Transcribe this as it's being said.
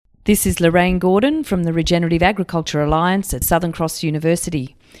This is Lorraine Gordon from the Regenerative Agriculture Alliance at Southern Cross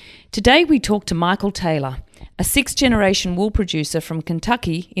University. Today we talk to Michael Taylor, a sixth-generation wool producer from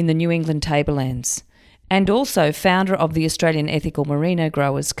Kentucky in the New England Tablelands, and also founder of the Australian Ethical Merino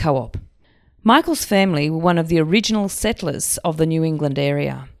Growers Co-op. Michael's family were one of the original settlers of the New England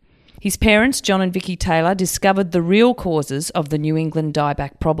area. His parents, John and Vicky Taylor, discovered the real causes of the New England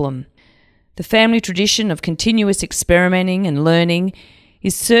dieback problem. The family tradition of continuous experimenting and learning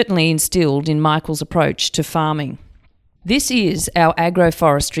is certainly instilled in Michael's approach to farming. This is our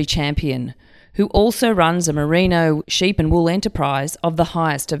agroforestry champion, who also runs a merino sheep and wool enterprise of the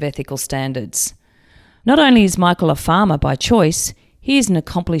highest of ethical standards. Not only is Michael a farmer by choice, he is an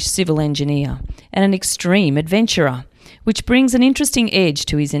accomplished civil engineer and an extreme adventurer, which brings an interesting edge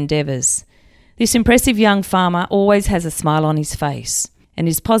to his endeavours. This impressive young farmer always has a smile on his face and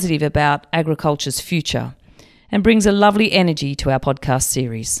is positive about agriculture's future, and brings a lovely energy to our podcast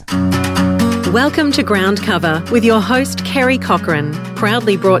series. Welcome to Ground Cover with your host Kerry Cochran,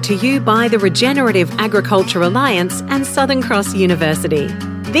 proudly brought to you by the Regenerative Agriculture Alliance and Southern Cross University.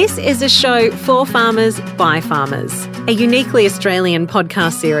 This is a show for farmers by farmers, a uniquely Australian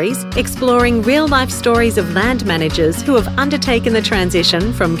podcast series exploring real-life stories of land managers who have undertaken the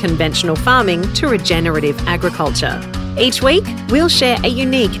transition from conventional farming to regenerative agriculture. Each week, we'll share a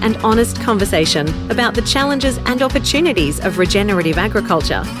unique and honest conversation about the challenges and opportunities of regenerative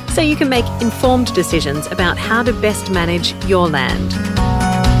agriculture so you can make informed decisions about how to best manage your land.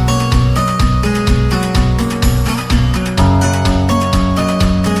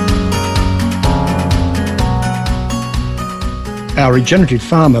 Our regenerative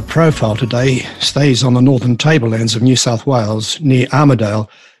farmer profile today stays on the northern tablelands of New South Wales near Armidale,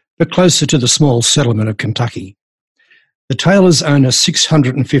 but closer to the small settlement of Kentucky. The Taylors own a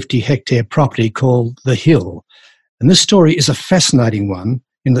 650-hectare property called The Hill, and this story is a fascinating one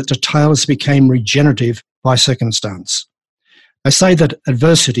in that the Taylors became regenerative by circumstance. They say that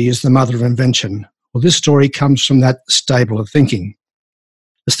adversity is the mother of invention. Well, this story comes from that stable of thinking.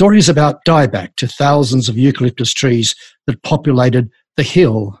 The story is about dieback to thousands of eucalyptus trees that populated The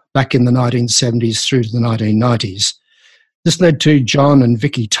Hill back in the 1970s through to the 1990s. This led to John and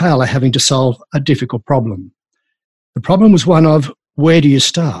Vicky Taylor having to solve a difficult problem. The problem was one of, where do you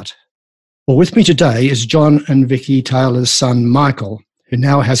start? Well, with me today is John and Vicky Taylor's son, Michael, who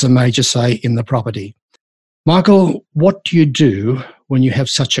now has a major say in the property. Michael, what do you do when you have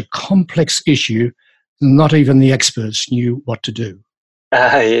such a complex issue that not even the experts knew what to do?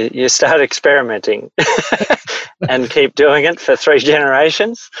 You start experimenting and keep doing it for 3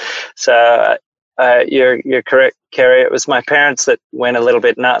 generations. So you're correct, Kerry. It was my parents that went a little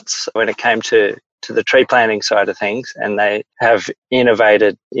bit nuts when it came to the tree planting side of things, and they have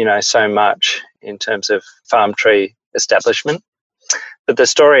innovated, so much in terms of farm tree establishment. But the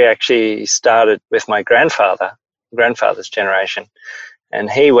story actually started with my grandfather's generation, and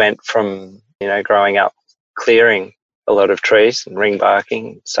he went from, growing up clearing a lot of trees and ring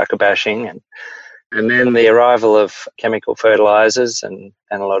barking, sucker bashing, and then the arrival of chemical fertilizers and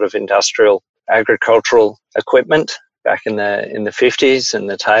a lot of industrial agricultural equipment back in the 50s, and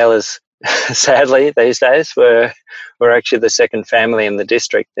the Taylors, sadly, these days, were actually the second family in the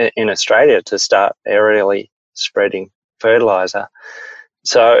district in Australia to start aerially spreading fertilizer.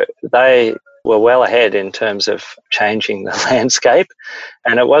 So they were well ahead in terms of changing the landscape.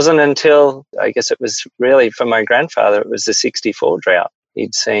 And it wasn't until, I guess it was really for my grandfather, it was the 64 drought.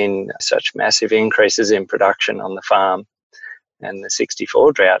 He'd seen such massive increases in production on the farm, and the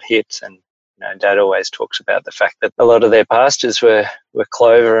 64 drought hit. And Dad always talks about the fact that a lot of their pastures were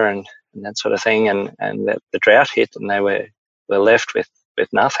clover and that sort of thing, and that the drought hit and they were left with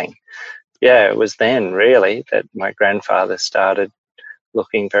nothing. Yeah, it was then really that my grandfather started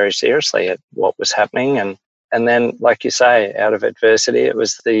looking very seriously at what was happening, and then, like you say, out of adversity, it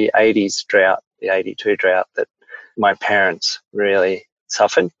was the 80s drought, the 82 drought, that my parents really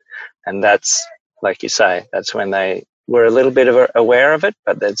suffered. And that's, like you say, that's when they were a little bit aware of it,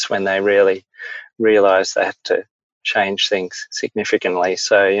 but that's when they really realised they had to change things significantly.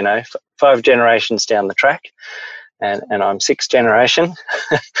 So, 5 generations down the track, and I'm 6th generation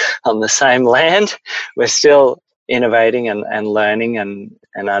on the same land, we're still innovating and learning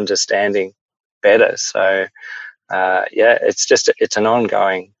and understanding better. So, it's an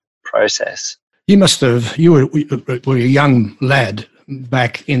ongoing process. You were a young lad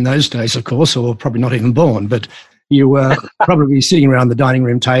back in those days, of course, or probably not even born, but you were probably sitting around the dining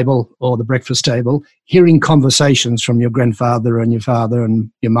room table or the breakfast table, hearing conversations from your grandfather and your father and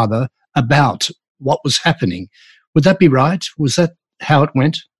your mother about what was happening. Would that be right? Was that how it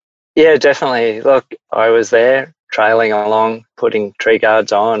went? Yeah, definitely. Look, I was there trailing along, putting tree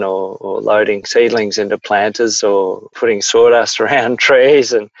guards on or loading seedlings into planters or putting sawdust around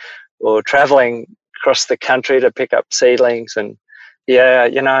trees or traveling across the country to pick up seedlings. And yeah,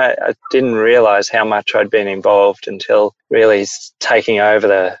 I didn't realize how much I'd been involved until really taking over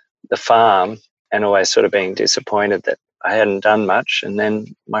the farm, and always sort of being disappointed that I hadn't done much. And then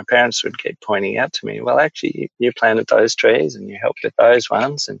my parents would keep pointing out to me, well, actually, you planted those trees and you helped with those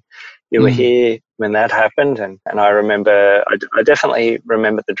ones, and you were here when that happened. And I remember, I definitely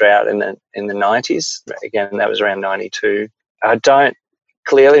remember the drought in the 90s. Again, that was around 92. I don't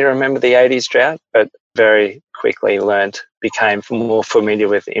clearly remember the 80s drought, but very quickly became more familiar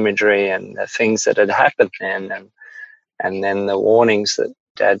with imagery and the things that had happened then. And then the warnings that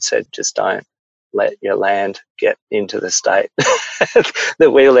Dad said, just don't let your land get into the state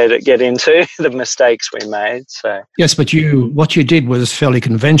that we let it get into, the mistakes we made. So yes, but what you did was fairly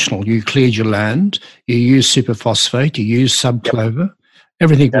conventional. You cleared your land, you used superphosphate, you used subclover. Yep.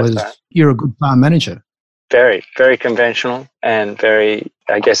 Everything was right. You're a good farm manager. Very, very conventional, and very,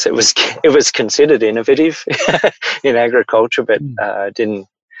 I guess it was considered innovative in agriculture, but didn't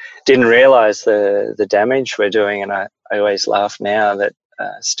realise the damage we're doing. And I always laugh now that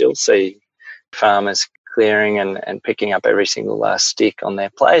still see farmers clearing and picking up every single last stick on their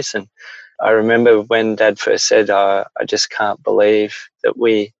place. And I remember when Dad first said, I just can't believe that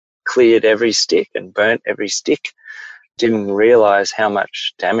we cleared every stick and burnt every stick. Didn't realise how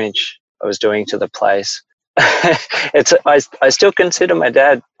much damage I was doing to the place. I still consider my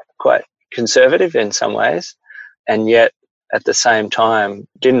dad quite conservative in some ways, and yet at the same time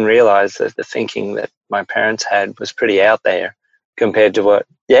didn't realise that the thinking that my parents had was pretty out there compared to what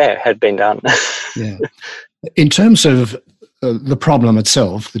had been done. Yeah. In terms of the problem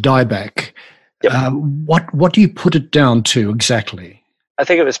itself, the dieback, what do you put it down to exactly? I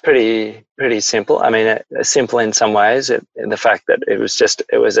think it was pretty simple. I mean, simple in some ways, in the fact that it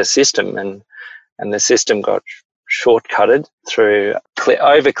was a system, and the system got shortcutted through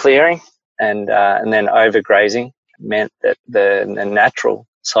over clearing and then overgrazing. Meant that the natural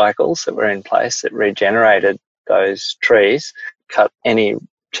cycles that were in place that regenerated those trees cut any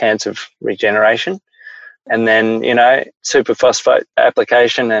chance of regeneration. And then, superphosphate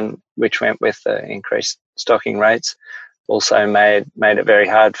application, and which went with the increased stocking rates, also made it very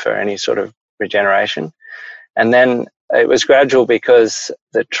hard for any sort of regeneration. And then it was gradual because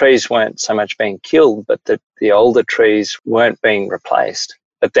the trees weren't so much being killed, but the older trees weren't being replaced.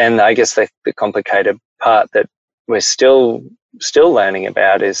 But then I guess the complicated part that we're still learning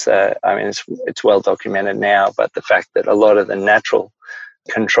about is, it's well documented now, but the fact that a lot of the natural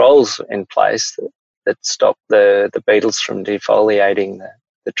controls in place that stop the beetles from defoliating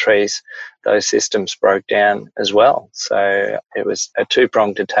the trees, those systems broke down as well. So it was a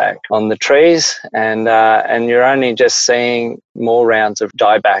two-pronged attack on the trees, and you're only just seeing more rounds of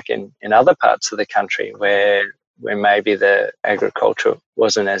dieback in other parts of the country where maybe the agriculture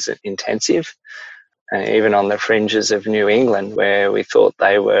wasn't as intensive. Even on the fringes of New England, where we thought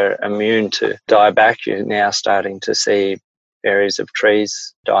they were immune to dieback, you're now starting to see areas of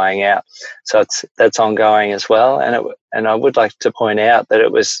trees dying out. So that's ongoing as well. And I would like to point out that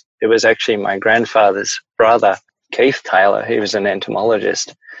it was actually my grandfather's brother, Keith Taylor. He was an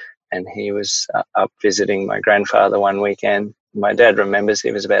entomologist, and he was up visiting my grandfather one weekend. My dad remembers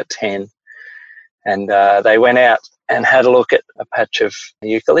he was about 10, and they went out and had a look at a patch of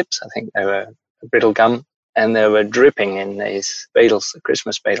eucalypts. I think they were brittle gum, and they were dripping in these beetles, the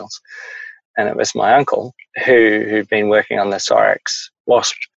Christmas beetles. And it was my uncle who'd been working on the Syrinx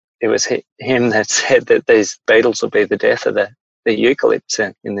wasp. It was him that said that these beetles will be the death of the eucalypts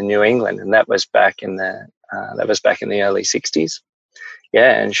in the New England, and that was back in the early 60s.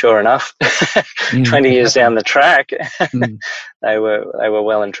 Yeah, and sure enough, 20 years down the track, they were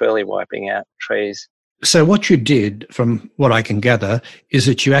well and truly wiping out trees. So what you did, from what I can gather, is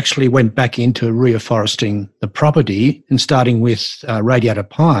that you actually went back into reforesting the property and starting with radiata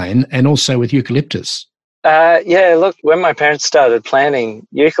pine and also with eucalyptus. Look, when my parents started planting,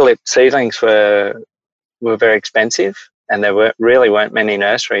 eucalypt seedlings were very expensive, and there weren't many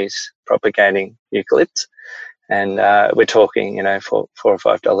nurseries propagating eucalypts. And we're talking, for $4 or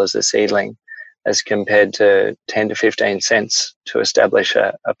 $5 a seedling, as compared to 10 to 15 cents to establish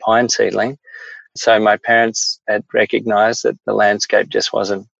a pine seedling. So my parents had recognised that the landscape just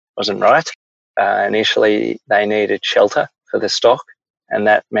wasn't right. Initially, they needed shelter for the stock, and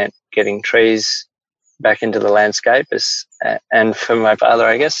that meant getting trees back into the landscape. And for my father,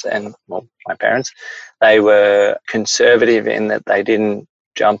 I guess, and my parents, they were conservative in that they didn't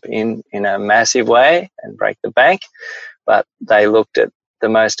jump in a massive way and break the bank, but they looked at the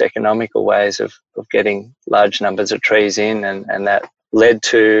most economical ways of getting large numbers of trees in, and that led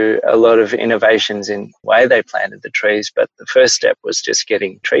to a lot of innovations in the way they planted the trees. But the first step was just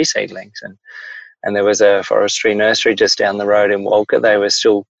getting tree seedlings, and there was a forestry nursery just down the road in Walker. They were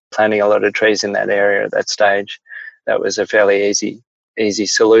still planting a lot of trees in that area at that stage. That was a fairly easy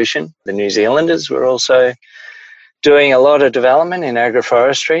solution. The New Zealanders were also doing a lot of development in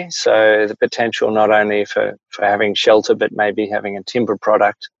agroforestry, so the potential not only for having shelter but maybe having a timber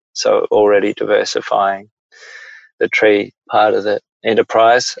product, so already diversifying. The tree part of the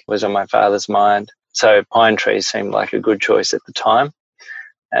enterprise was on my father's mind, so pine trees seemed like a good choice at the time.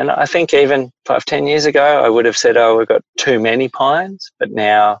 And I think even 5-10 years ago I would have said, we've got too many pines, but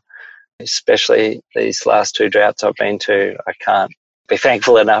now, especially these last 2 droughts I've been to, I can't be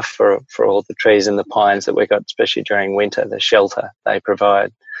thankful enough for all the trees and the pines that we got, especially during winter, the shelter they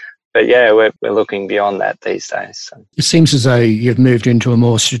provide. But yeah, we're looking beyond that these days. So. It seems as though you've moved into a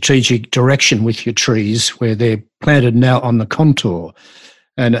more strategic direction with your trees, where they're planted now on the contour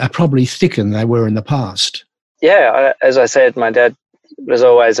and are probably thicker than they were in the past. Yeah, as I said, my dad was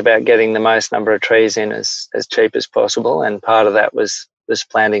always about getting the most number of trees in as cheap as possible, and part of that was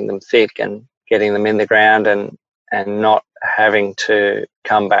planting them thick and getting them in the ground and not having to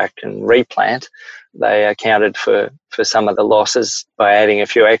come back and replant. They accounted for some of the losses by adding a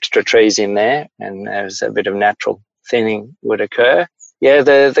few extra trees in there, and as a bit of natural thinning would occur. Yeah,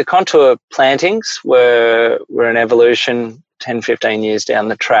 the contour plantings were an evolution 10-15 years down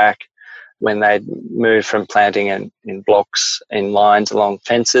the track, when they'd moved from planting in blocks in lines along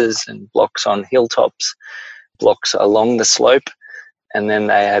fences and blocks on hilltops, blocks along the slope. And then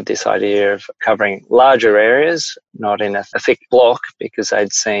they had this idea of covering larger areas, not in a thick block, because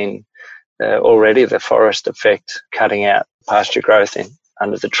they'd seen already the forest effect, cutting out pasture growth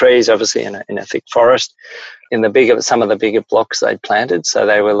under the trees, obviously in a thick forest, in some of the bigger blocks they'd planted. So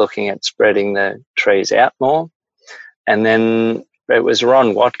they were looking at spreading the trees out more. And then it was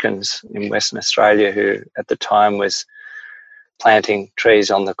Ron Watkins in Western Australia who at the time was planting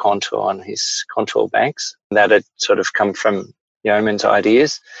trees on the contour, on his contour banks. That had sort of come from Yeoman's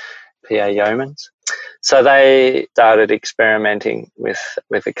ideas, PA Yeoman's. So they started experimenting with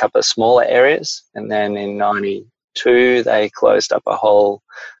a couple of smaller areas, and then in 92 they closed up a whole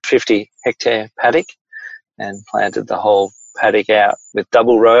 50-hectare paddock and planted the whole paddock out with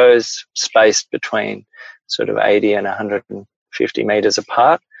double rows spaced between sort of 80 and 150 metres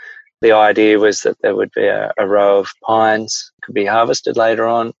apart. The idea was that there would be a row of pines could be harvested later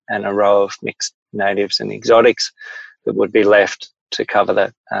on, and a row of mixed natives and exotics that would be left to cover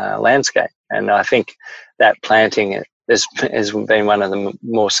the landscape. And I think that planting has been one of the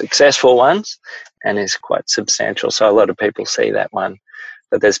more successful ones and is quite substantial. So a lot of people see that one.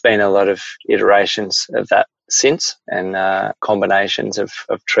 But there's been a lot of iterations of that since, and combinations of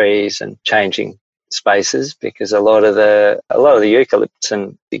trees and changing spaces, because a lot of the eucalypts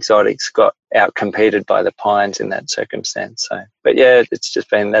and exotics got outcompeted by the pines in that circumstance. So, but yeah,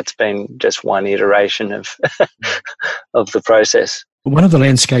 that's been just one iteration of of the process. One of the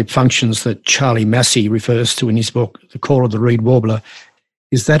landscape functions that Charlie Massey refers to in his book, The Call of the Reed Warbler,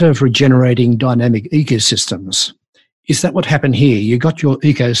 is that of regenerating dynamic ecosystems. Is that what happened here? You got your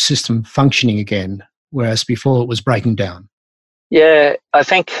ecosystem functioning again, whereas before it was breaking down. Yeah, I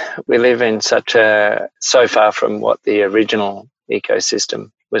think we live in so far from what the original ecosystem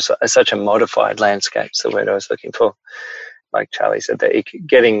was, such a modified landscape's the word I was looking for. Like Charlie said,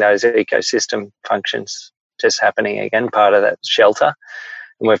 getting those ecosystem functions just happening again, part of that shelter.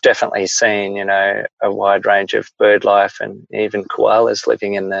 And we've definitely seen, a wide range of bird life and even koalas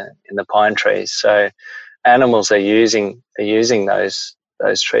living in the pine trees. So animals are using those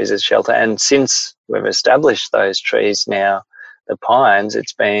trees as shelter. And since we've established those trees now, the pines,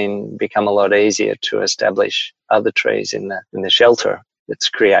 it's become a lot easier to establish other trees in the shelter that's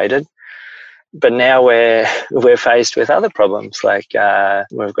created. But now we're faced with other problems, like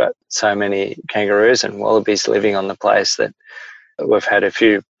we've got so many kangaroos and wallabies living on the place that we've had a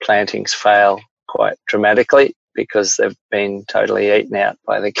few plantings fail quite dramatically because they've been totally eaten out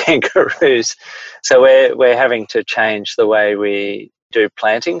by the kangaroos. So we're having to change the way we do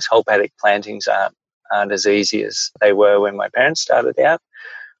plantings. Whole paddock plantings aren't as easy as they were when my parents started out.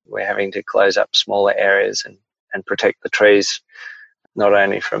 We're having to close up smaller areas and protect the trees, not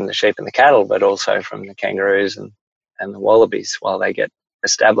only from the sheep and the cattle, but also from the kangaroos and the wallabies while they get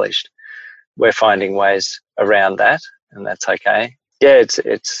established. We're finding ways around that, and that's okay. Yeah,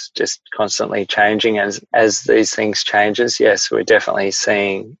 it's just constantly changing as these things changes. Yes, we're definitely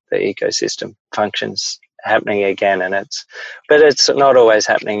seeing the ecosystem functions happening again, but it's not always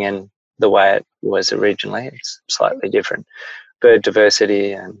happening in the way it was originally. It's slightly different. bird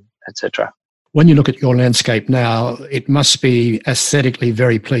diversity, and etc. When you look at your landscape now, it must be aesthetically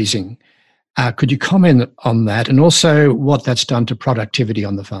very pleasing. Could you comment on that, and also what that's done to productivity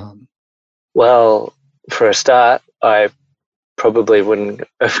on the farm? Well, for a start, I probably wouldn't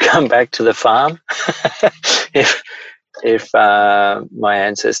have come back to the farm if my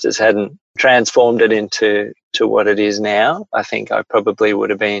ancestors hadn't transformed it into what it is now. I think I probably would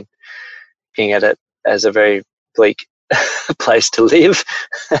have been looking at it as a very bleak place to live.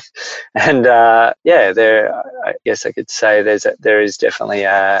 And I guess I could say there is definitely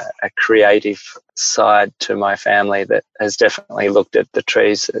a creative side to my family that has definitely looked at the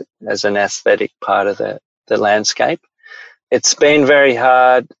trees as an aesthetic part of the landscape. It's been very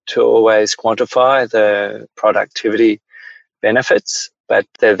hard to always quantify the productivity benefits, but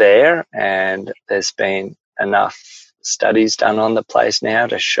they're there, and there's been enough studies done on the place now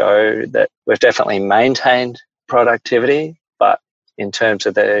to show that we've definitely maintained productivity. But in terms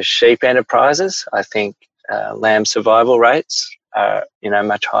of the sheep enterprises, I think lamb survival rates are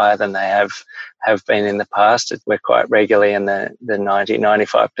much higher than they have been in the past. We're quite regularly in the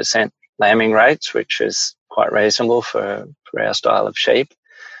 90-95% lambing rates, which is quite reasonable for our style of sheep.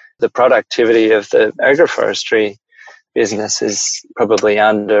 The productivity of the agroforestry business is probably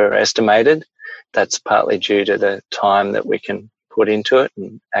underestimated. That's partly due to the time that we can put into it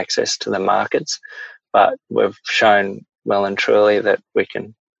and access to the markets. But we've shown well and truly that we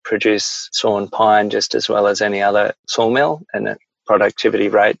can produce sawn pine just as well as any other sawmill, and at productivity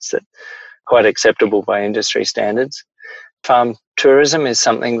rates that are quite acceptable by industry standards. Farm tourism is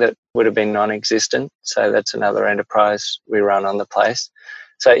something that would have been non-existent, so that's another enterprise we run on the place.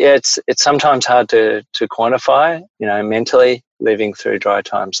 So yeah, it's sometimes hard to quantify, mentally living through dry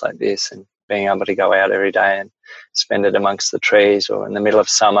times like this and being able to go out every day and spend it amongst the trees, or in the middle of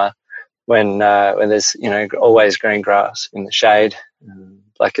summer when there's always green grass in the shade.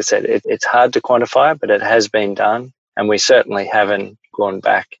 Like I said, it's hard to quantify, but it has been done, and we certainly haven't gone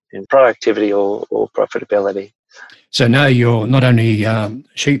back in productivity or profitability. So now you're not only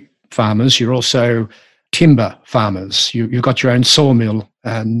sheep farmers, you're also timber farmers. You've got your own sawmill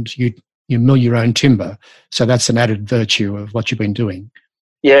and you mill your own timber. So that's an added virtue of what you've been doing.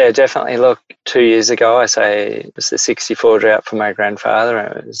 Yeah, definitely. Look, 2 years ago, I say it was the 64 drought for my grandfather,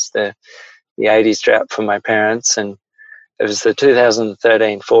 and it was the 80s drought for my parents, and it was the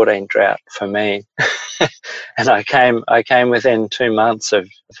 2013-14 drought for me. And I came within 2 months of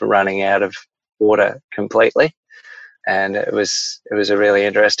running out of water completely. And it was a really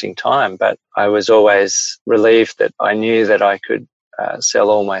interesting time, but I was always relieved that I knew that I could sell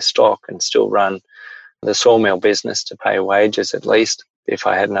all my stock and still run the sawmill business to pay wages at least if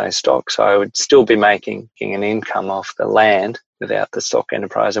I had no stock. So I would still be making an income off the land without the stock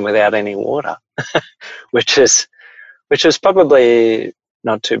enterprise and without any water, which is probably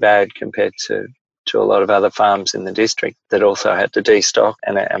not too bad compared to a lot of other farms in the district that also had to destock,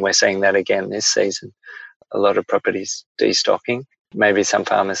 and we're seeing that again this season. A lot of properties destocking. Maybe some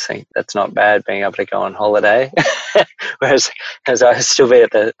farmers think that's not bad, being able to go on holiday, whereas I'll still be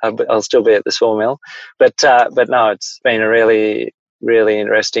at the sawmill. But no, it's been a really, really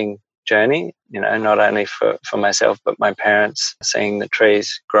interesting journey. Not only for myself but my parents, seeing the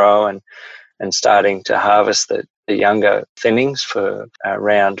trees grow and starting to harvest the younger thinnings for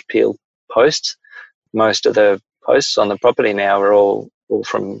round peel posts. Most of the posts on the property now are all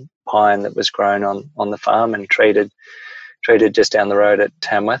from pine that was grown on the farm and treated just down the road at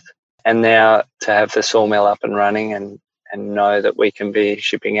Tamworth. And now to have the sawmill up and running and know that we can be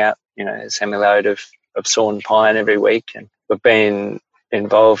shipping out, a semi-load of sawn pine every week. And we've been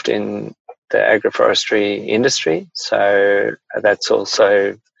involved in the agroforestry industry. So that's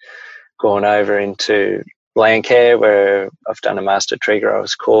also gone over into land care, where I've done a master tree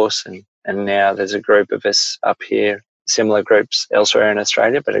growers course, and now there's a group of us up here, similar groups elsewhere in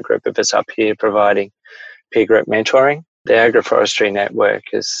Australia, but a group of us up here providing peer group mentoring. The agroforestry network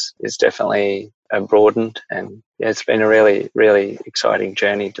is definitely broadened, and it's been a really, really exciting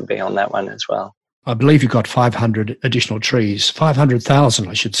journey to be on that one as well. I believe you've got 500 additional trees, 500,000,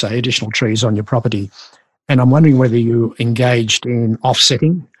 I should say, additional trees on your property. And I'm wondering whether you engaged in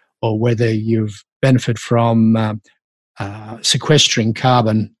offsetting or whether you've benefited from sequestering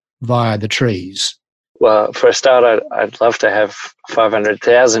carbon via the trees. Well, for a start, I'd love to have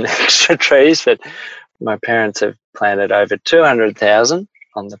 500,000 extra trees, but my parents have planted over 200,000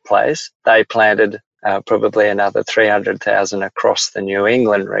 on the place. They planted probably another 300,000 across the New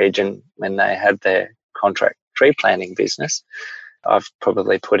England region when they had their contract tree planting business. I've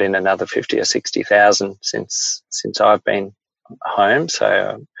probably put in another 50 or 60,000 since I've been home,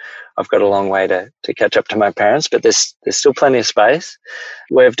 so I've got a long way to catch up to my parents, but there's still plenty of space.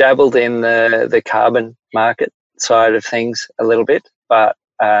 We've dabbled in the carbon market side of things a little bit, but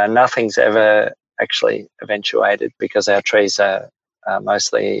nothing's ever actually eventuated because our trees are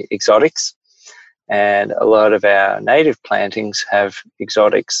mostly exotics, and a lot of our native plantings have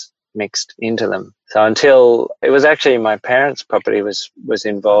exotics mixed into them. So until it was actually my parents' property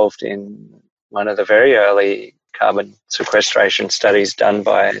was19involved in one of the very early carbon sequestration studies done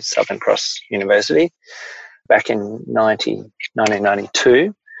by Southern Cross University back in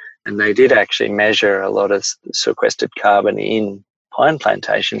 1992, and they did actually measure a lot of sequestered carbon in pine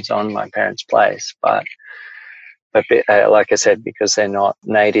plantations on my parents' place, but like I said, because they're not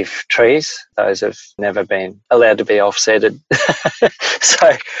native trees, those have never been allowed to be offsetted.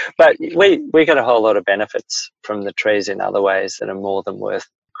 So, but we get a whole lot of benefits from the trees in other ways that are more than worth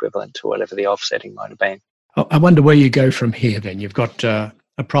equivalent to whatever the offsetting might have been. I wonder where you go from here then. You've got a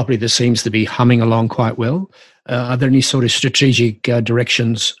property that seems to be humming along quite well. Are there any sort of strategic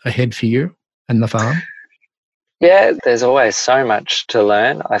directions ahead for you and the farm? Yeah, there's always so much to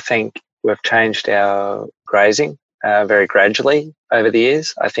learn. I think we've changed our grazing very gradually over the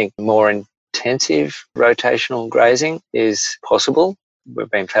years. I think more intensive rotational grazing is possible. We've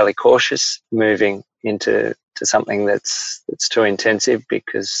been fairly cautious moving into something that's too intensive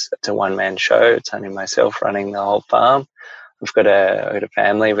because it's a one-man show. It's only myself running the whole farm. I've got a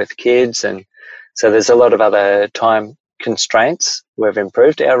family with kids, and so there's a lot of other time constraints. We've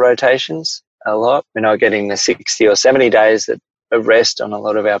improved our rotations a lot. We're not getting the 60 or 70 days of rest on a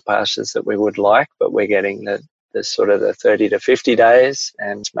lot of our pastures that we would like, but we're getting the sort of the 30 to 50 days,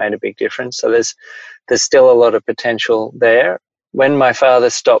 and it's made a big difference. So there's still a lot of potential there. When my father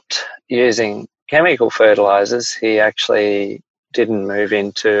stopped using chemical fertilizers, he actually didn't move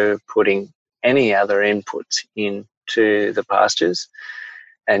into putting any other inputs into the pastures.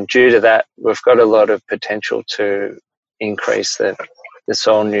 And due to that, we've got a lot of potential to increase the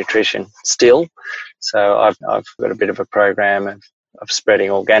soil nutrition still. So I've got a bit of a program of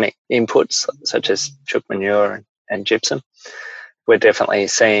spreading organic inputs such as chook manure and gypsum. We're definitely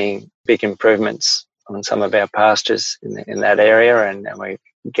seeing big improvements on some of our pastures in that area, and we're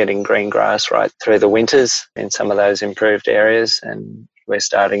getting green grass right through the winters in some of those improved areas, and we're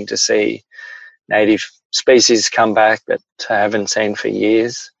starting to see native species come back that I haven't seen for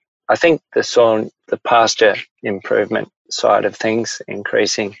years. I think the pasture improvement side of things,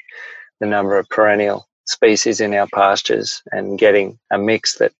 increasing the number of perennial species in our pastures and getting a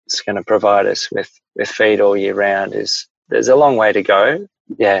mix that's going to provide us with feed all year round, there's a long way to go.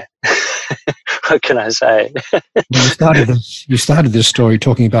 Yeah. What can I say? You started this story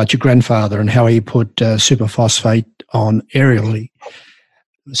talking about your grandfather and how he put superphosphate on aerially.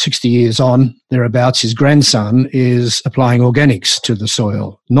 60 years on, thereabouts, his grandson is applying organics to the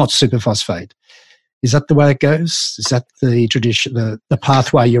soil, not superphosphate. Is that the way it goes? Is that the tradition, the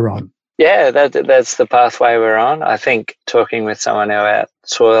pathway you're on? Yeah, that's the pathway we're on. I think talking with someone about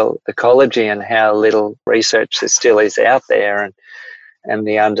soil ecology and how little research there still is out there, and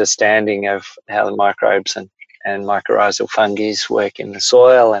the understanding of how the microbes and mycorrhizal fungi work in the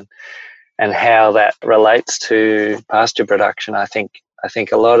soil and how that relates to pasture production. I think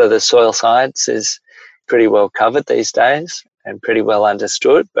a lot of the soil science is pretty well covered these days and pretty well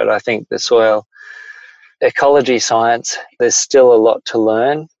understood, but I think the soil ecology science, there's still a lot to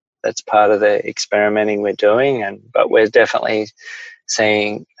learn. That's part of the experimenting we're doing, but we're definitely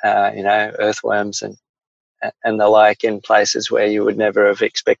seeing earthworms and the like in places where you would never have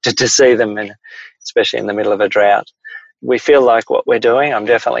expected to see them, especially in the middle of a drought. We feel like what we're doing, I'm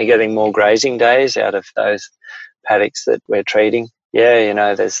definitely getting more grazing days out of those paddocks that we're treating.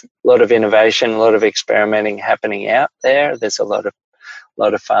 Yeah, there's a lot of innovation, a lot of experimenting happening out there. There's a lot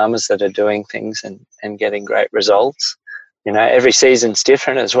of farmers that are doing things and getting great results. Every season's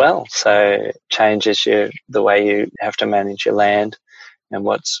different as well, so it changes the way you have to manage your land and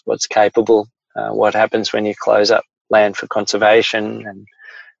what's capable. What happens when you close up land for conservation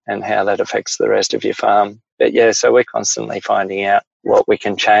and how that affects the rest of your farm. But yeah, so we're constantly finding out what we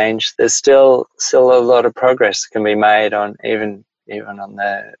can change. There's still a lot of progress that can be made on even on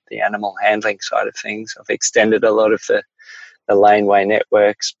the animal handling side of things. I've extended a lot of the laneway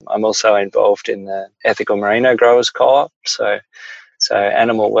networks. I'm also involved in the Ethical Merino Growers Co-op. So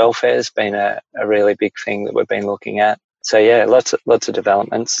animal welfare has been a really big thing that we've been looking at. So yeah, lots of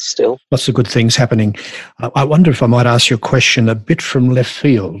developments still. Lots of good things happening. I wonder if I might ask you a question a bit from left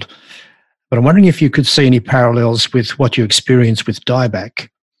field, but I'm wondering if you could see any parallels with what you experienced with dieback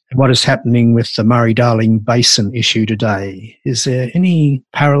and what is happening with the Murray-Darling Basin issue today. Is there any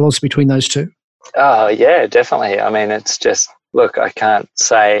parallels between those two? Oh yeah, definitely. I mean, it's just look, I can't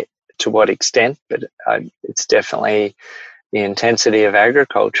say to what extent, but it's definitely the intensity of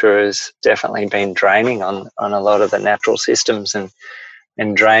agriculture has definitely been draining on a lot of the natural systems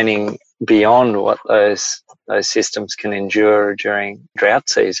and draining beyond what those systems can endure during drought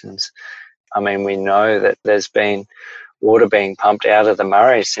seasons. I mean, we know that there's been water being pumped out of the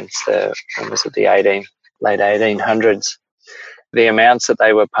Murray since the late 1800s. The amounts that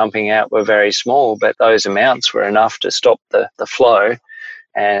they were pumping out were very small, but those amounts were enough to stop the flow.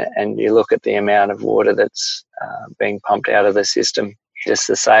 And you look at the amount of water that's being pumped out of the system, just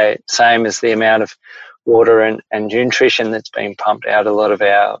the same as the amount of water and nutrition that's being pumped out a lot of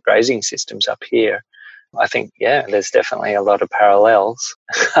our grazing systems up here. I think, there's definitely a lot of parallels.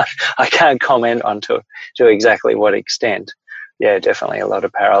 I can't comment on to exactly what extent. Yeah, definitely a lot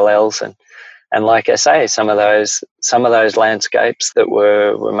of parallels. And like I say, some of those landscapes that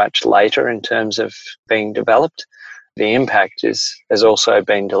were much later in terms of being developed, the impact has also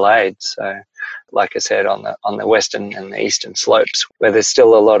been delayed. So, like I said, on the western and the eastern slopes, where there's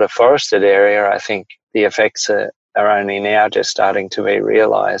still a lot of forested area, I think the effects are only now just starting to be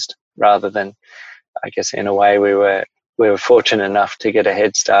realised, rather than, I guess, in a way we were fortunate enough to get a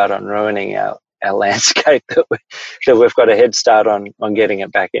head start on ruining our landscape, that we've got a head start on getting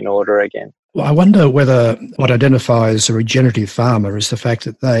it back in order again. Well, I wonder whether what identifies a regenerative farmer is the fact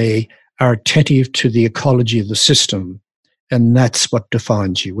that they are attentive to the ecology of the system, and that's what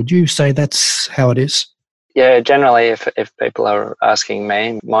defines you. Would you say that's how it is? Yeah, generally, if people are asking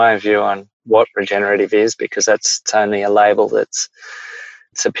me, my view on what regenerative is, because it's only a label that's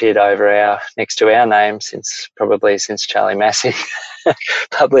appeared next to our name since Charlie Massey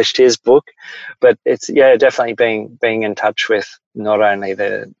published his book. But it's definitely being in touch with not only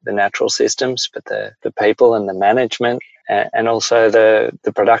the natural systems, but the people and the management, and also the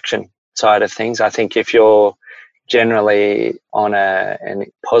production side of things. I think if you're generally on a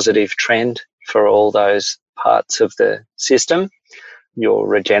positive trend for all those parts of the system, you're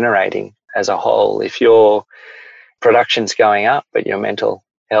regenerating as a whole. If your production's going up, but your mental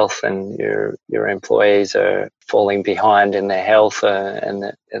health and your employees are falling behind in their health,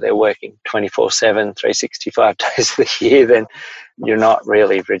 and they're working 24/7, 365 days of the year, then you're not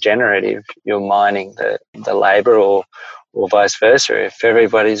really regenerative. You're mining the labour, or vice versa. If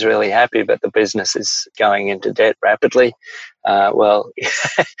everybody's really happy but the business is going into debt rapidly,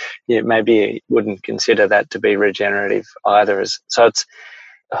 maybe you wouldn't consider that to be regenerative either. So it's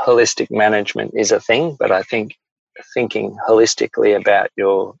holistic management is a thing, but I think thinking holistically about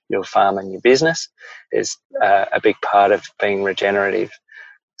your farm and your business is a big part of being regenerative.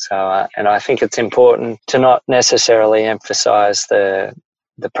 So, and I think it's important to not necessarily emphasise the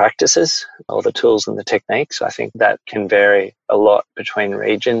practices or the tools and the techniques. I think that can vary a lot between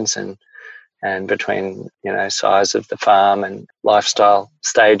regions and between, size of the farm and lifestyle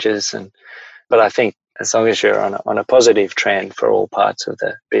stages. But I think as long as you're on a positive trend for all parts of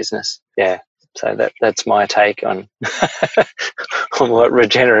the business, so that's my take on on what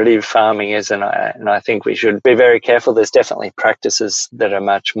regenerative farming is, and I think we should be very careful. There's definitely practices that are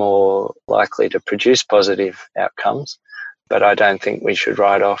much more likely to produce positive outcomes, but I don't think we should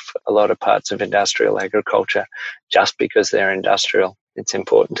write off a lot of parts of industrial agriculture just because they're industrial. It's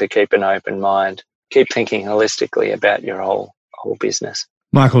important to keep an open mind, keep thinking holistically about your whole business.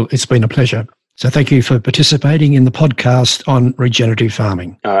 Michael, it's been a pleasure. So thank you for participating in the podcast on regenerative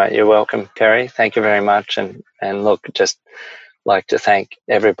farming. All right, you're welcome, Kerry. Thank you very much. And look, just like to thank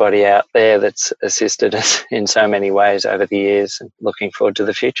everybody out there that's assisted us in so many ways over the years, and looking forward to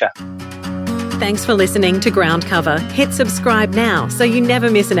the future. Thanks for listening to Ground Cover. Hit subscribe now so you never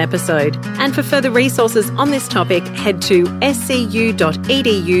miss an episode. And for further resources on this topic, head to scu.edu.au/RAA.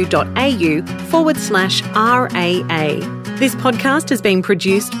 This podcast has been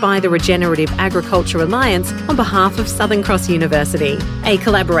produced by the Regenerative Agriculture Alliance on behalf of Southern Cross University, a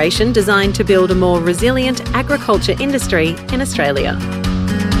collaboration designed to build a more resilient agriculture industry in Australia.